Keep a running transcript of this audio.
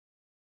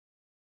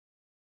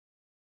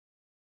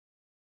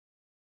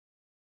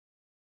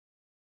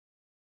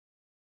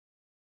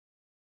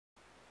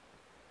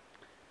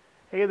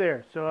Hey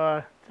there.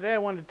 Today I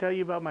wanted to tell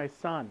you about my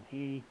son.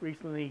 He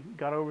recently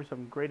got over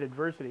some great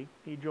adversity.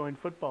 He joined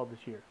football this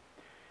year.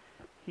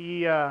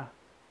 He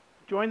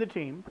joined the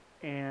team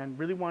and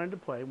really wanted to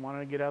play,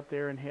 wanted to get out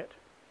there and hit,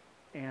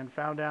 and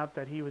found out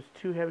that he was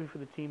too heavy for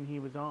the team he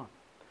was on.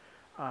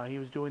 He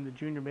was doing the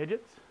junior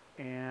midgets,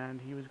 and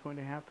he was going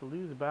to have to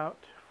lose about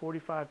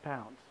 45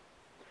 pounds.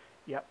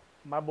 Yep,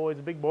 my boy's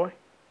a big boy.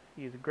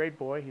 He's a great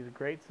boy. He's a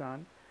great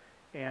son,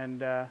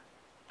 and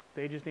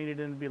they just needed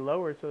him to be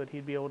lower so that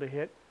he'd be able to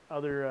hit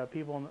other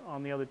people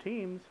on the other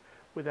teams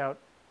without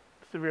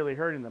severely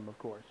hurting them. Of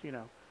course,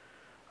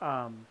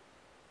 um,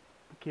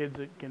 kids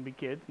can be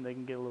kids and they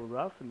can get a little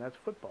rough, and that's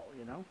football.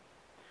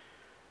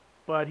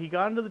 But he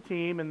got into the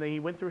team, and then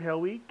he went through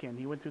Hell Week, and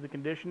he went through the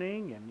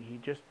conditioning, and he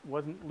just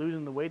wasn't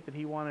losing the weight that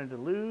he wanted to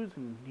lose,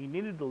 and he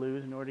needed to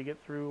lose in order to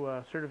get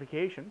through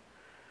certification.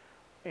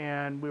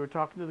 And we were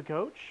talking to the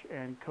coach,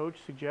 and coach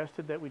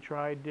suggested that we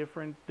try a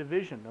different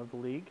division of the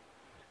league.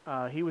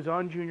 He was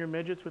on junior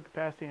midgets with the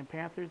Pasadena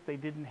Panthers. They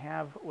didn't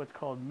have what's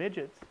called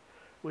midgets,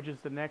 which is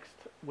the next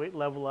weight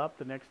level up,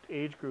 the next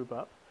age group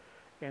up.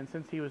 And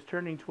since he was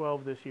turning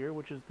 12 this year,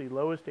 which is the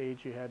lowest age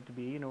you had to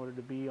be in order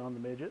to be on the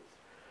midgets,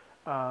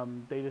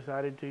 they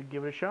decided to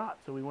give it a shot.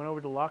 So we went over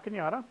to La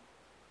Cañada,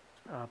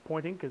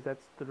 pointing because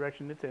that's the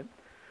direction it's in.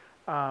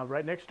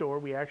 Right next door,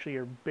 we actually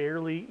are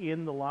barely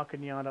in the La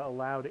Cañada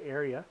allowed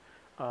area.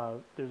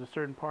 There's a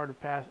certain part of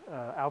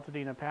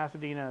Altadena,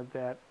 Pasadena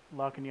that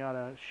La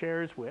Cañada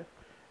shares with,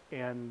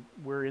 and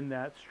we're in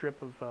that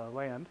strip of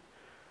land.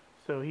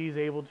 So he's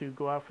able to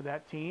go out for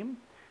that team,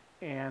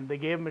 and they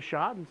gave him a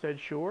shot and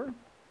said, sure.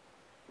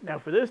 Now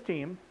for this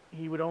team,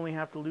 he would only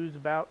have to lose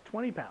about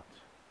 20 pounds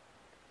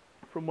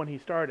from when he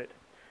started.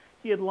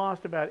 He had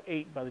lost about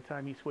 8 by the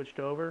time he switched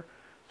over,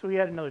 so he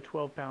had another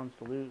 12 pounds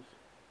to lose.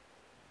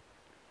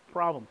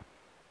 Problem.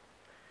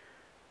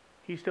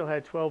 He still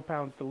had 12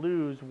 pounds to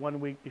lose 1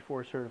 week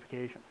before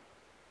certification.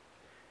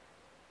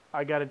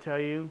 I got to tell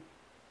you,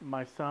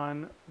 my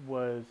son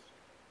was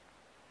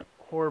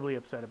horribly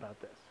upset about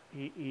this.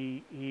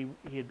 He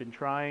had been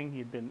trying, he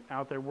had been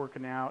out there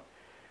working out,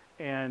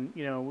 and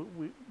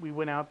we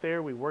went out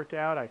there, we worked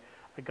out. I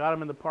got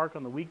him in the park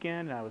on the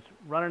weekend, and I was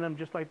running him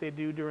just like they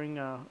do during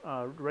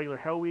regular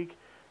Hell Week.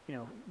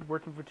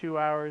 Working for 2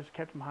 hours,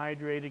 kept him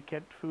hydrated,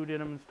 kept food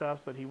in him and stuff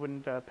so that he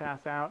wouldn't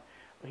pass out.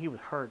 But he was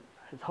hurting.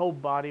 His whole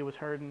body was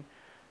hurting.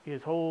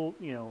 His whole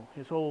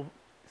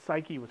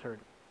psyche was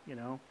hurting.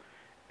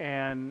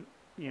 And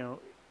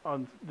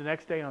on the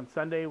next day, on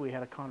Sunday, we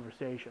had a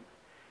conversation.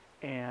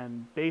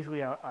 And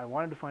basically, I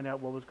wanted to find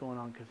out what was going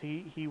on because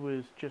he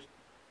was just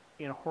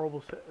in a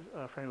horrible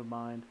frame of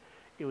mind.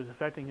 It was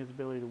affecting his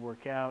ability to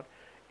work out.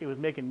 It was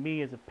making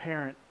me, as a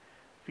parent,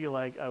 feel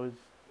like I was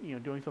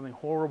doing something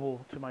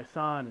horrible to my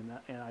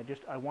son, and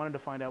I wanted to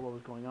find out what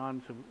was going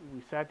on. So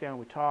we sat down,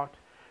 we talked,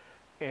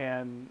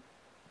 and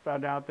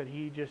found out that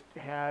he just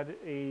had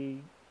a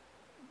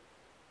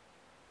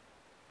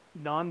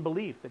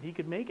non-belief that he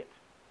could make it.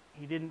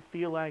 He didn't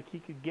feel like he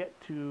could get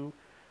to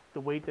the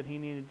weight that he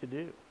needed to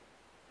do.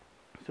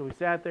 So we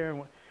sat there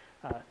and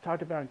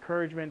talked about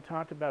encouragement,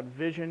 talked about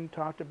vision,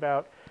 talked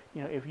about,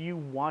 if you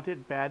want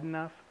it bad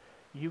enough,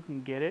 you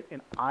can get it,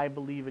 and I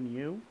believe in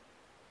you.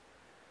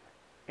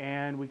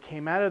 And we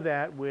came out of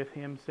that with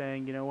him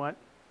saying, you know what,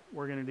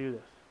 we're going to do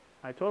this.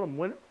 I told him,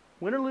 win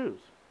or lose,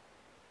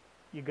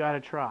 you got to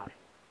try.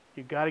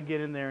 You got to get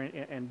in there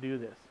and do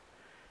this.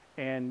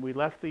 And we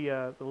left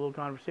the little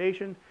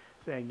conversation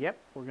saying, yep,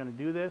 we're going to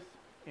do this.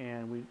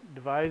 And we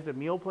devised a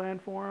meal plan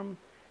for him.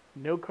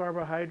 No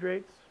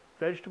carbohydrates,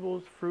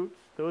 vegetables, fruits,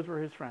 those were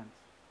his friends.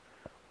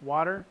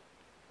 Water,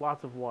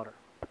 lots of water.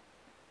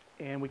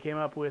 And we came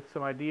up with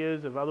some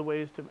ideas of other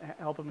ways to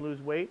help him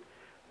lose weight.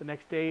 The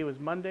next day was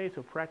Monday,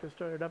 so practice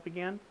started up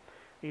again.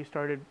 He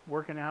started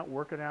working out,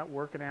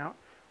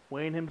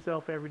 weighing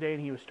himself every day,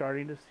 and he was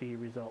starting to see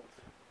results.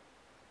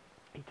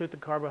 He took the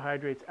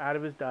carbohydrates out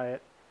of his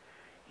diet.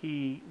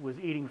 He was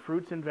eating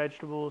fruits and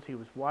vegetables. He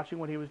was watching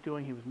what he was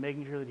doing. He was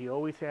making sure that he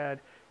always had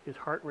his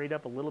heart rate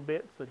up a little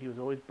bit so that he was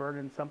always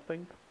burning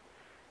something.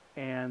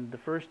 And the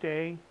first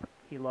day,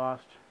 he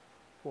lost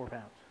 4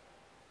 pounds,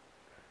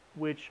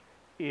 which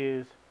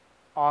is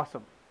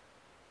awesome.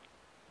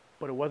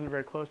 But it wasn't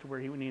very close to where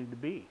he needed to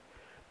be.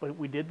 But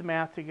we did the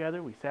math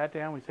together. We sat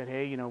down. We said,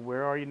 hey,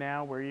 where are you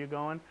now? Where are you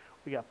going?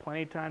 We got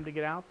plenty of time to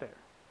get out there.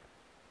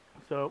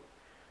 So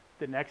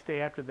the next day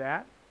after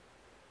that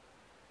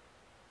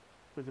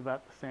was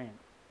about the same.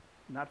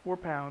 Not 4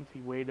 pounds.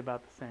 He weighed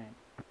about the same.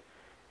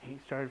 He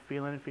started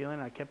feeling it.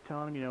 I kept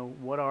telling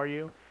him, what are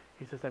you?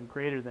 He says, I'm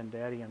greater than,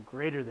 Daddy. I'm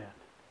greater than.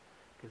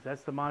 Because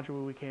that's the mantra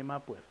we came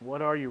up with.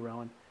 What are you,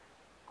 Rowan?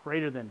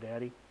 Greater than,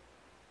 Daddy.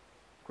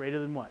 Greater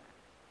than what?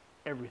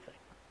 Everything,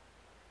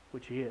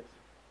 which he is.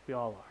 We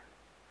all are.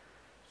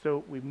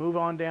 So we move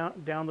on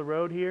down the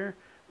road here.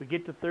 We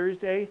get to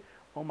Thursday.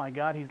 Oh my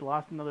God, he's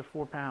lost another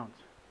 4 pounds.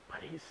 But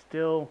he's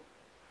still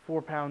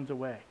 4 pounds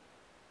away.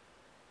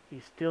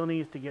 He still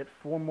needs to get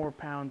 4 more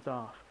pounds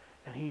off.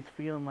 And he's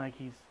feeling like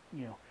he's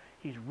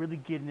really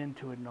getting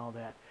into it and all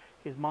that.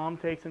 His mom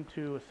takes him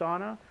to a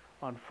sauna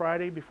on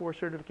Friday before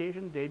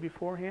certification, day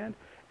beforehand,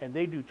 and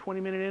they do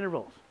 20-minute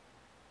intervals.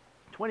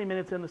 20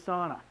 minutes in the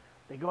sauna.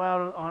 They go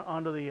out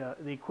onto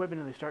the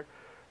equipment and they start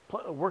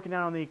working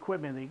out on the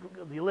equipment,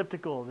 the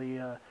elliptical,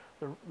 the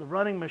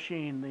running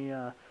machine,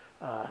 the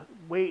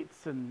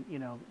weights, and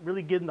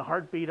really getting the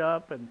heartbeat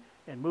up and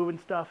moving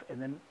stuff.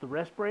 And then the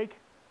rest break,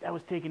 that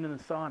was taken in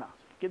the sauna,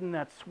 getting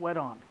that sweat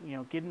on,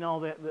 getting all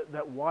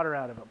that water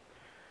out of them.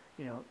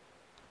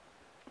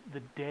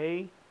 The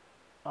day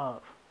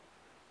of,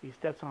 he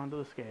steps onto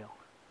the scale,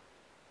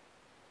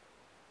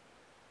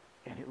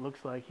 and it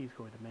looks like he's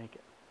going to make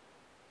it.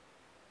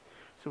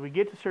 So we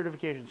get to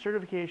certification.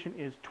 Certification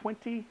is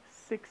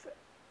 26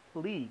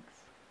 leagues,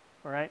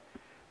 all right?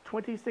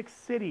 26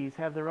 cities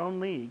have their own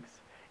leagues,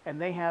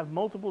 and they have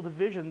multiple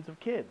divisions of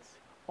kids,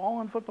 all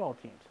on football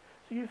teams.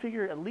 So you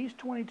figure at least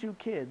 22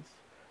 kids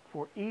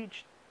for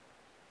each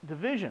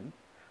division,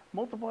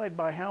 multiplied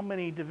by how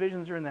many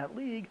divisions are in that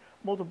league,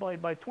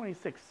 multiplied by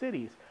 26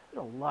 cities.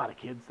 There's a lot of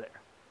kids there.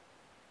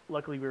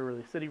 Luckily, we were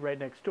the city right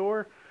next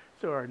door,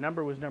 so our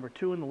number was number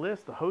 2 in the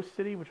list. The host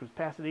city, which was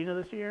Pasadena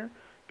this year,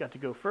 got to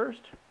go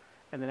first,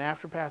 and then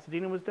after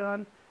Pasadena was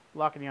done,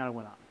 La Cañada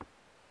went on.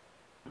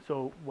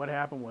 So what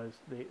happened was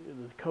the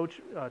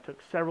coach took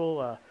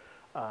several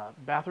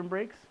bathroom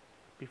breaks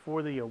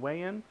before the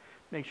weigh-in,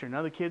 make sure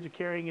none of the kids are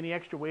carrying any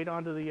extra weight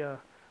onto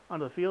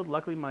the field.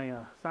 Luckily, my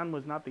son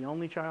was not the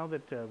only child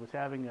that was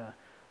having a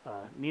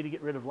need to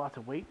get rid of lots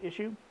of weight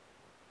issue,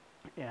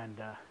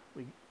 and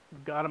we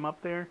got him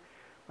up there.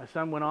 My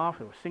son went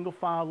off. It was single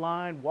file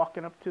line,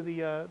 walking up to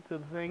the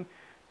thing.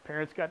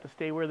 Parents got to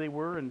stay where they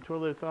were and twirl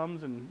their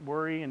thumbs and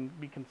worry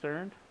and be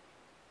concerned.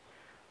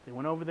 They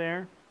went over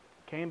there,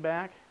 came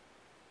back,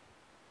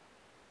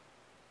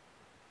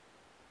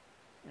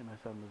 and my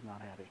son was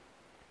not happy.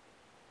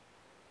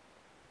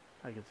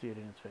 I could see it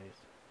in his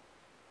face.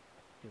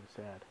 He was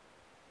sad.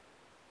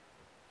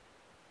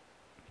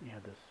 He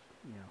had this,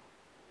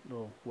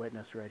 little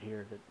wetness right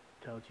here that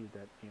tells you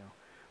that,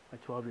 my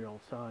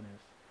 12-year-old son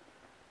is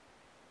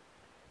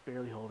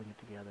barely holding it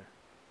together.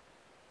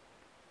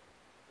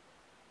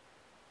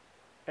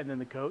 And then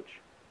the coach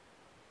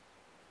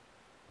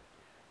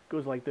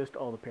goes like this to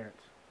all the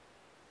parents.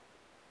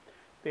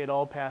 They had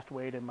all passed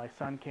weight, and my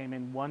son came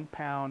in 1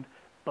 pound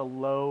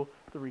below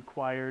the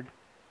required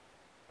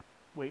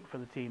weight for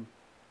the team.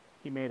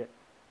 He made it.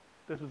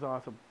 This was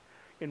awesome.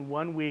 In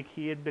 1 week,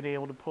 he had been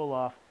able to pull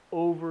off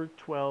over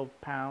 12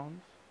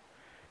 pounds.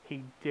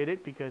 He did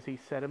it because he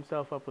set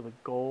himself up with a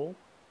goal.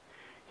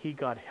 He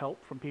got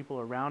help from people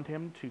around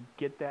him to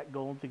get that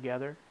goal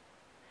together.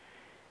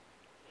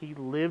 He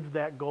lived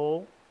that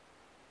goal.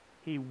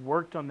 He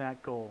worked on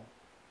that goal.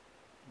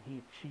 And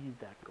he achieved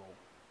that goal.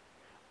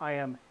 I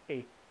am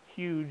a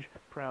huge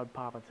proud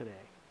papa today.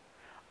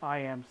 I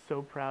am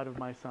so proud of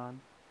my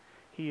son.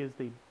 He is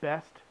the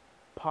best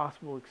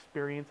possible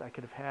experience I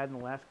could have had in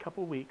the last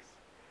couple weeks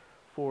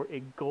for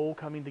a goal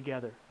coming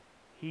together.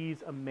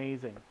 He's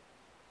amazing.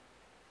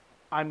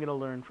 I'm going to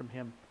learn from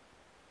him.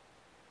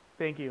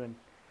 Thank you, and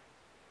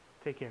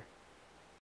take care.